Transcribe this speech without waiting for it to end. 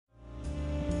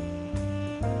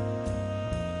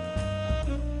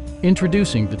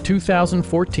Introducing the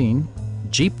 2014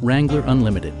 Jeep Wrangler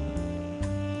Unlimited.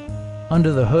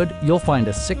 Under the hood, you'll find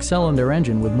a 6-cylinder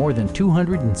engine with more than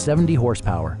 270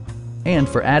 horsepower. And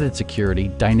for added security,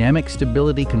 dynamic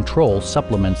stability control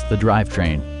supplements the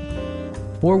drivetrain.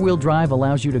 Four-wheel drive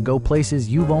allows you to go places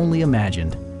you've only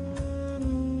imagined.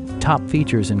 Top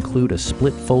features include a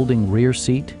split folding rear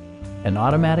seat, an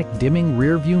automatic dimming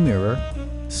rear view mirror,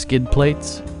 skid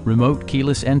plates, remote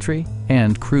keyless entry,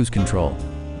 and cruise control.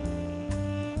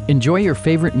 Enjoy your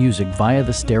favorite music via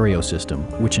the stereo system,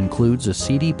 which includes a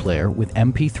CD player with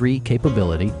MP3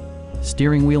 capability,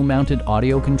 steering wheel mounted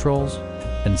audio controls,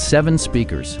 and 7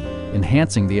 speakers,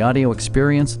 enhancing the audio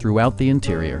experience throughout the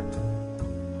interior.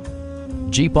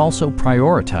 Jeep also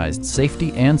prioritized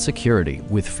safety and security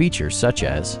with features such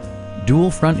as dual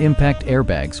front impact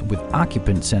airbags with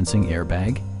occupant sensing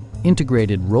airbag,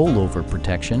 integrated rollover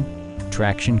protection,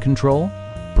 traction control,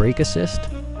 brake assist,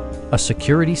 a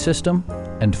security system,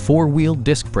 and 4-wheel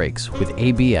disc brakes with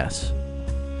ABS.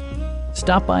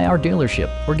 Stop by our dealership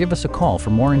or give us a call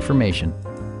for more information.